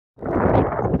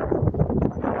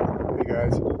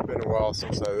while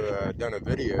since I've done a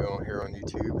video here on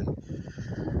YouTube, and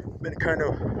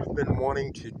been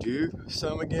wanting to do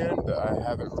some again, but I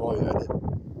haven't really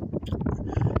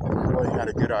had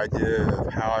a good idea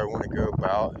of how I want to go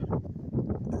about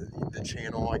the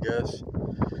channel, I guess,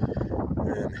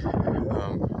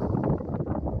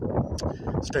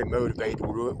 and stay motivated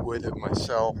with it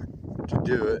myself to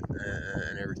do it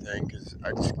and everything, because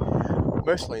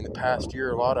mostly in the past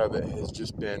year, a lot of it has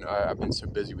just been, I've been so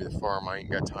busy with the farm, I ain't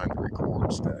got time to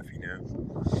record stuff,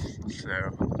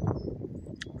 so,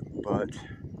 but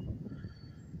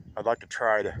I'd like to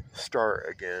try to start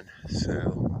again. So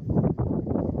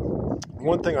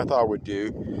one thing I thought I would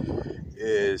do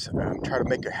is try to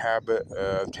make a habit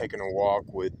of taking a walk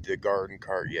with the garden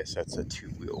cart. Yes, that's a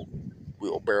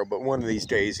wheelbarrow, but one of these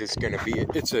days it's a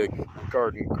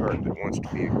garden cart that wants to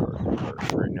be a garden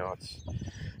cart. Right now it's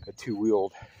a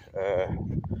two-wheeled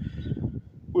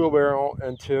wheelbarrow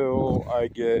until I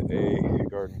get a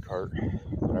garden cart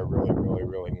that I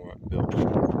really want built.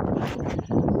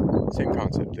 Same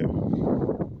concept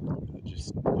though.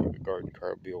 Just like a garden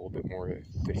cart would be a little bit more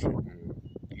efficient and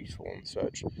useful and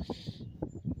such.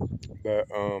 But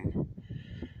I'll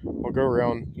go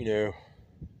around,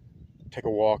 take a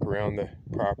walk around the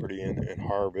property and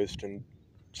harvest and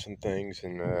some things,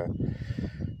 and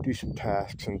do some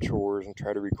tasks and chores and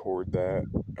try to record that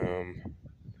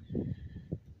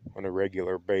on a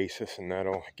regular basis, and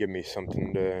that'll give me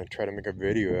something to try to make a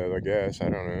video of, I guess. I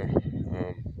don't know,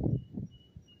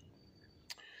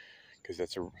 because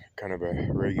that's a kind of a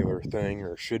regular thing,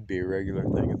 or should be a regular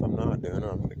thing. If I'm not doing it,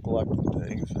 I'm neglecting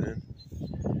things then.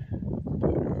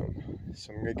 But,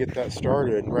 so I'm going to get that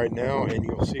started right now, and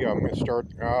you'll see I'm going to start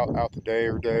out the day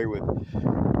every day with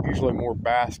usually more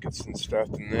baskets and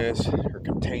stuff than this, or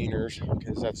containers,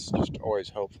 because that's just always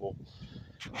helpful.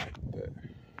 But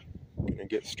I'm going to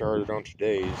get started on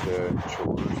today's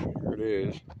chores. Here it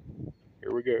is.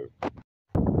 Here we go.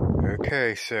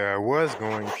 Okay, so I was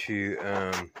going to,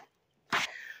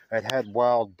 I'd had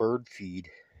wild bird feed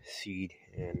seed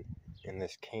in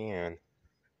this can,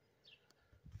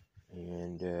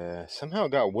 and somehow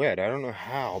it got wet. I don't know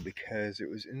how, because it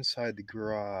was inside the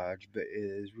garage, but it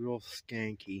is real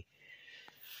skanky.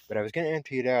 But I was going to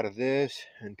empty it out of this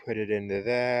and put it into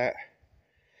that,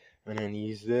 and then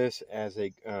use this as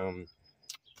a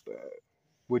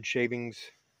wood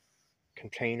shavings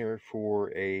container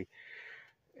for a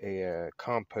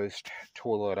compost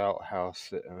toilet outhouse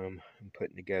that I'm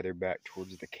putting together back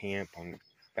towards the camp on the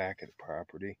back of the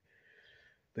property.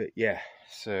 But yeah,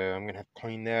 so I'm gonna have to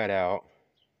clean that out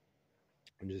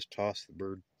and just toss the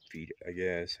bird feed, I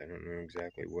guess. I don't know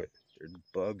exactly what. There's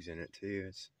bugs in it too.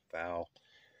 It's foul,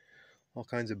 all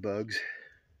kinds of bugs.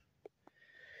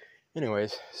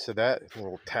 Anyways, so that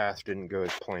little task didn't go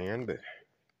as planned, but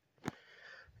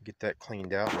get that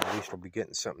cleaned out, and at least I'll be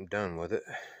getting something done with it.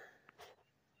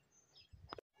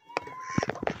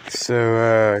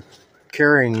 So,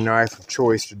 carrying knife of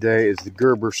choice today is the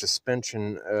Gerber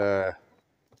suspension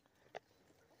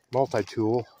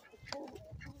multi-tool.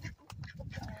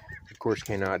 Of course,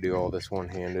 cannot do all this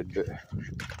one-handed, but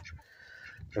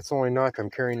that's the only knife I'm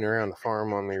carrying around the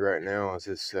farm on me right now, is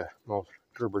this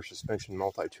Gerber suspension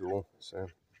multi-tool. So,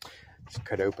 just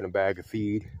cut open a bag of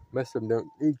feed. Most of them don't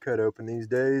need cut open these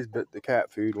days, but the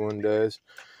cat food one does.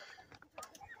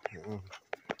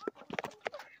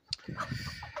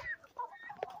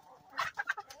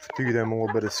 Do them a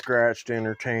little bit of scratch to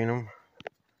entertain them.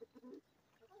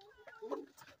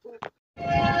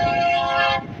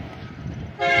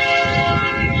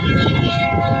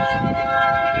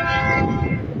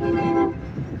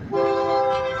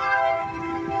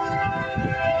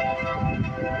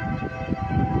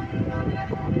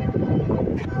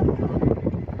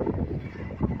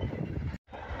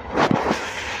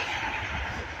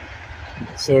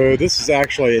 So this is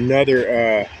actually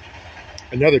another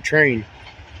train,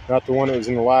 not the one that was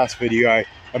in the last video. I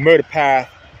mowed a path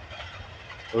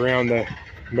around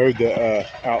mowed the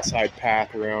outside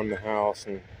path around the house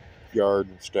and yard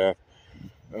and stuff.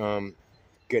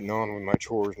 Getting on with my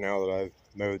chores now that I've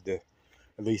mowed at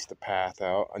least the path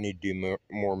out. I need to do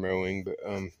more mowing, but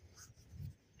I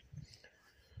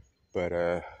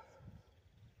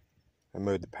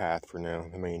mowed the path for now,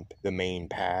 the main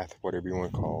path, whatever you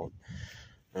want to call it.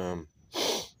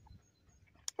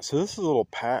 So this is a little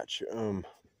patch, in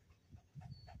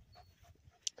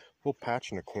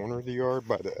the corner of the yard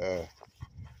by the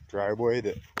driveway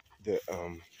that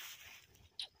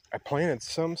I planted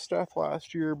some stuff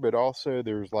last year, but also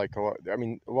there's like a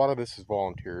lot of this is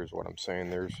volunteer is what I'm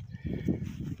saying.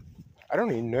 I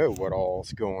don't even know what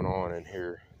all's going on in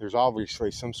here. There's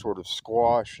obviously some sort of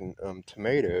squash and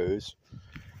tomatoes.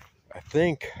 I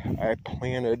think I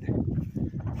planted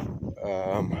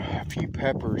a few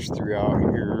peppers throughout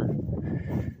here.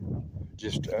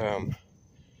 Just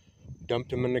dumped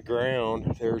them in the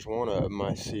ground. There's one of them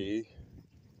I see.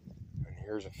 And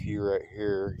here's a few right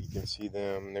here. You can see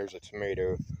them. There's a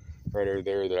tomato right over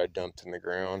there that I dumped in the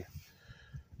ground.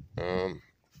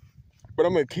 But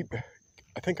I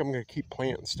think I'm gonna keep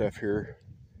planting stuff here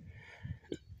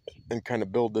and kind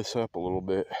of build this up a little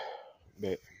bit.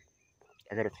 But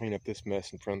I gotta clean up this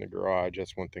mess in front of the garage.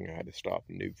 That's one thing I had to stop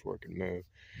and do before I could mow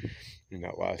in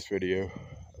that last video.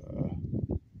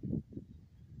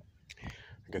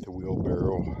 I got the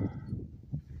wheelbarrow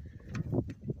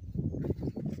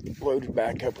loaded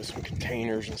back up with some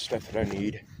containers and stuff that I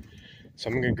need. So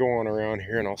I'm gonna go on around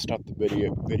here and I'll stop the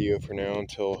video for now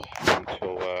until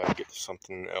I get to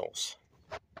something else.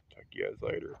 Talk to you guys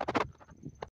later.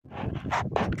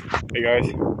 Hey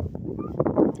guys.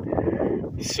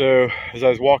 So as I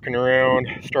was walking around,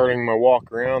 starting my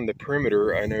walk around the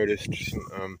perimeter, I noticed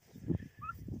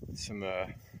some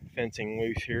fencing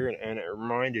loose here, and it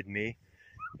reminded me,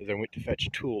 as I went to fetch a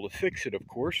tool to fix it, of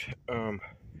course, it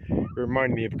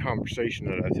reminded me of a conversation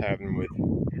that I was having with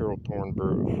Harold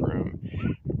Thornborough from,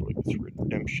 I believe it's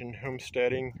Redemption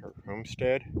Homesteading, or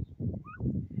Homestead,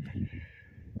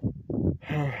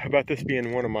 about this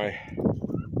being one of my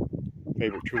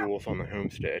favorite tools on the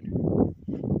homestead.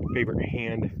 Favorite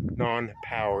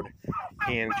non-powered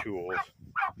hand tools.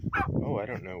 Oh, I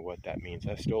don't know what that means.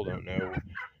 I still don't know.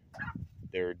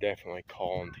 They're definitely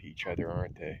calling to each other,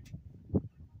 aren't they?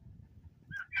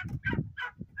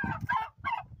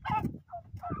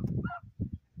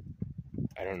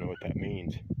 I don't know what that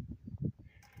means.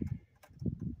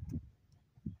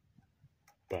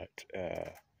 But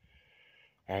I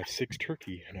have 6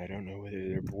 turkey, and I don't know whether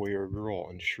they're boy or girl,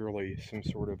 and surely some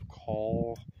sort of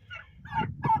call.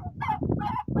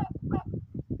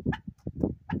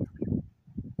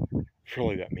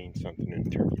 Surely that means something in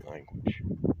turkey language.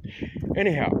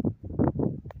 Anyhow,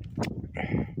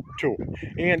 tool.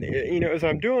 And you know, as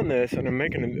I'm doing this and I'm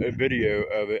making a video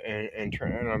of it, and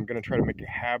I'm going to try to make a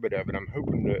habit of it, I'm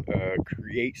hoping to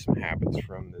create some habits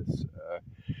from this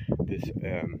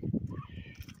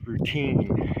routine,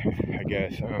 I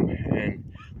guess. And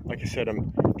like I said,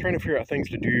 I'm trying to figure out things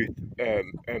to do,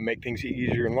 make things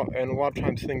easier. And a lot of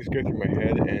times things go through my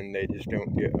head and they just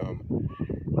don't get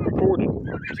recorded,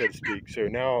 so to speak. So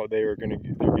now they're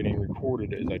getting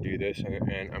recorded as I do this,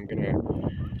 and I'm gonna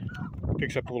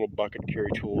fix up a little bucket to carry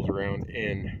tools around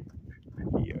in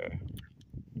the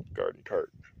garden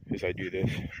cart as I do this.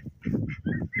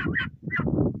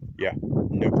 Yeah,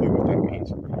 no clue what that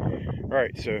means.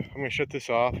 Alright, so I'm gonna shut this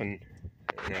off and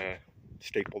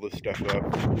staple this stuff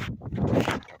up.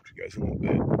 Talk to you guys in a little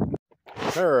bit.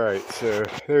 Alright, so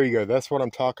there you go. That's what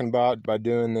I'm talking about by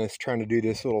doing this, trying to do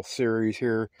this little series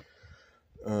here.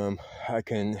 I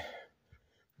can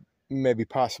maybe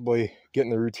possibly get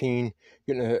in a routine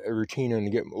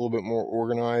and get a little bit more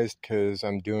organized, because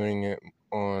I'm doing it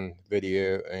on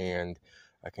video and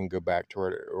I can go back to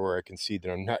it, or I can see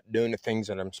that I'm not doing the things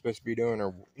that I'm supposed to be doing,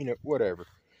 or, you know, whatever.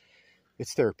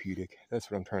 It's therapeutic. That's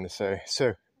what I'm trying to say.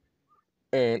 So,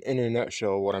 and in a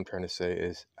nutshell, what I'm trying to say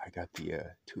is I got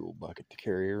the tool bucket to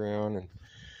carry around, and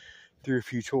threw a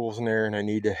few tools in there, and I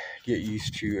need to get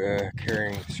used to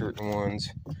carrying certain ones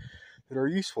that are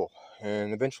useful.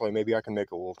 And eventually maybe I can make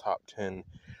a little top 10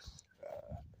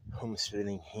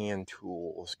 homesteading hand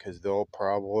tools, because they'll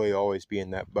probably always be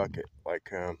in that bucket.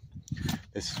 Like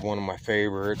this is one of my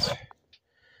favorites.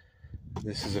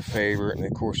 This is a favorite, and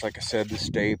of course, like I said, the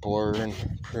stapler and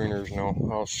pruners,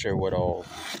 and I'll show what all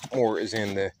more is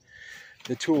in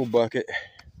the tool bucket.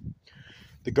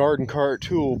 The garden cart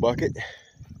tool bucket,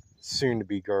 soon to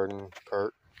be garden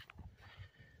cart.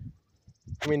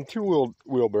 I mean,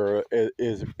 wheelbarrow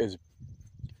is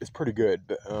pretty good,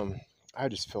 but I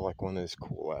just feel like one of those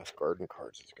cool ass garden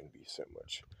carts is going to be so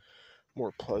much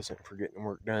more pleasant for getting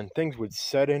work done. Things would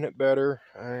set in it better.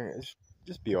 It's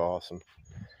just be awesome.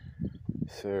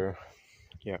 So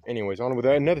yeah, anyways, on with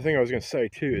that. Another thing I was going to say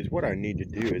too is what I need to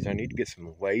do is I need to get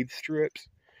some lathe strips,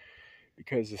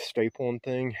 because the stapling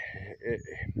thing,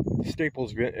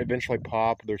 staples eventually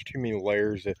pop. There's too many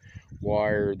layers of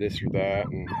wire, this or that,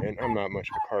 and I'm not much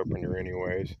of a carpenter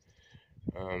anyways.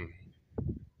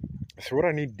 So what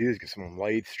I need to do is get some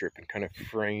lathe strip and kind of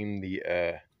frame the,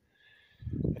 I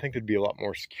think it'd be a lot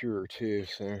more secure too.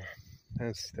 So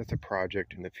that's a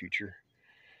project in the future.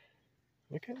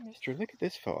 Look at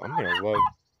this fella. I'm gonna love.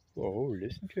 Whoa,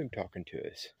 listen to him talking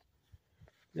to us.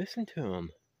 Listen to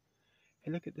him.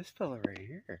 Hey, look at this fella right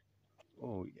here.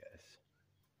 Oh yes,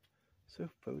 so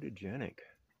photogenic.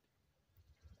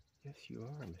 Yes, you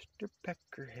are, Mr.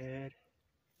 Peckerhead.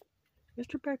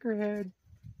 Mr. Peckerhead.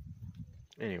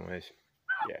 Anyways,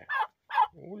 yeah.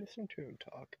 We'll listen to him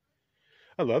talk.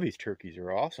 I love these turkeys.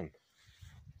 They're awesome.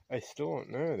 I still don't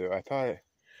know, though. I thought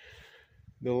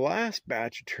the last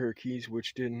batch of turkeys,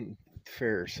 which didn't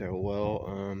fare so well,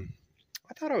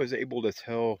 I thought I was able to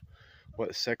tell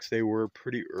what sex they were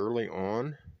pretty early on.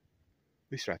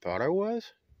 At least I thought I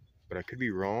was, but I could be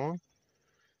wrong.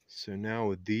 So now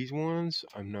with these ones,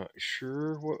 I'm not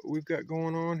sure what we've got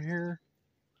going on here.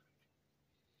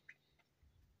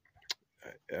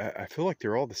 I feel like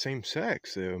they're all the same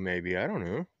sex, though, maybe. I don't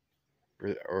know.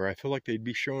 Or I feel like they'd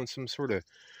be showing some sort of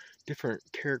different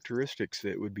characteristics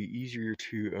that would be easier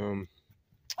to,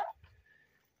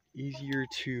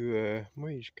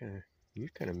 well, you're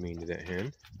kind of mean to that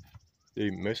hen. They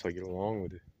mostly get along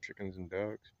with the chickens and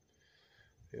ducks.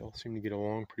 They all seem to get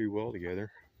along pretty well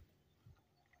together.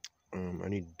 I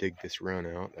need to dig this run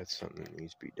out. That's something that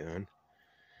needs to be done.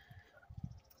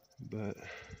 But,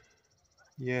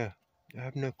 yeah, I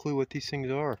have no clue what these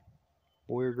things are.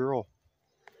 Boy or girl.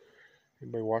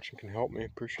 Anybody watching can help me.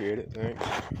 Appreciate it. Thanks.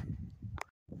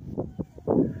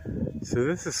 So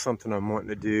this is something I'm wanting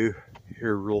to do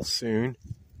here real soon.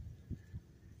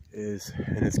 And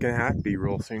it's going to have to be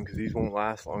real soon because these won't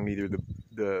last long. Either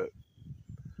the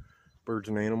birds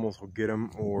and animals will get them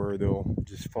or they'll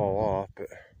just fall off. But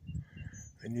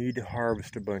I need to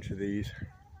harvest a bunch of these.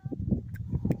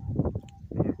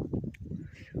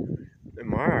 And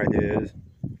my idea is,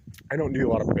 I don't do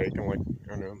a lot of baking, like,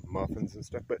 I don't know, muffins and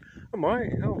stuff, but I might,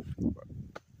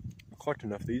 collect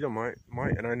enough of these, I might,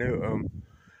 and I know,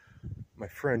 my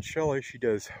friend Shelly, she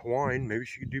does wine, maybe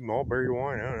she could do mulberry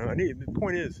wine, I don't know, the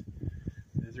point is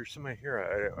there somebody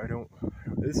here, I don't,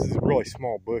 this is a really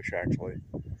small bush, actually,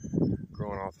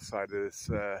 growing off the side of this,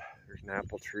 there's an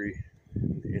apple tree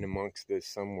in amongst this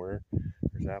somewhere,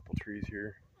 there's apple trees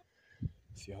here,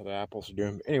 see how the apples are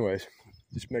doing, but anyways,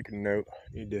 just making a note,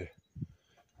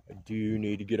 I do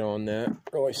need to get on that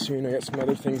really soon. I got some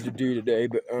other things to do today,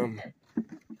 but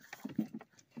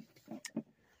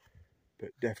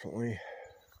definitely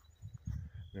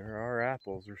there are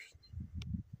apples. There's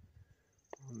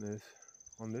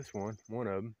on this one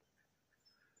of them.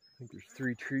 I think there's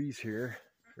 3 trees here.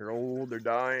 They're old, they're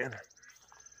dying.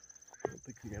 I don't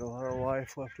think they got a lot of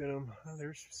life left in them. Oh,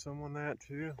 there's some on that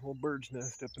too. A little bird's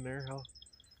nest up in there. How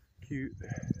cute.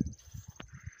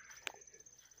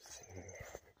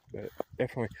 But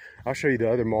definitely, I'll show you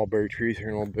the other mulberry trees here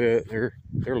in a little bit. They're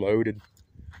loaded.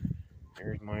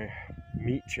 There's my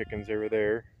meat chickens over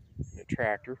there in the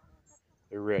tractor.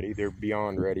 They're ready. They're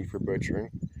beyond ready for butchering.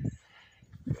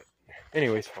 But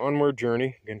anyways, onward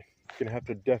journey. Gonna have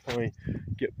to definitely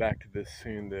get back to this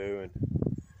soon though and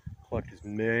collect as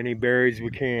many berries as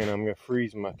we can. I'm gonna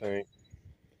freeze them, I think.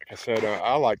 Like I said,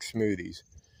 I like smoothies,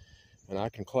 and I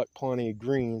can collect plenty of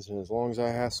greens, and as long as I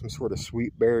have some sort of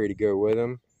sweet berry to go with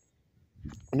them.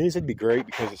 And these would be great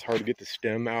because it's hard to get the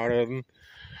stem out of them,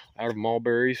 out of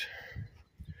mulberries.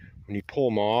 When you pull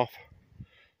them off,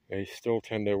 they still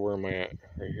tend to, where am I at?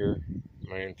 Right here,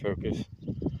 am I in focus?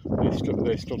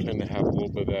 They still tend to have a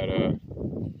little bit of that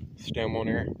stem on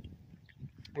there,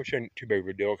 which ain't too big of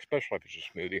a deal, especially if it's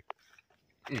a smoothie.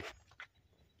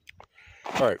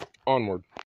 All right, onward.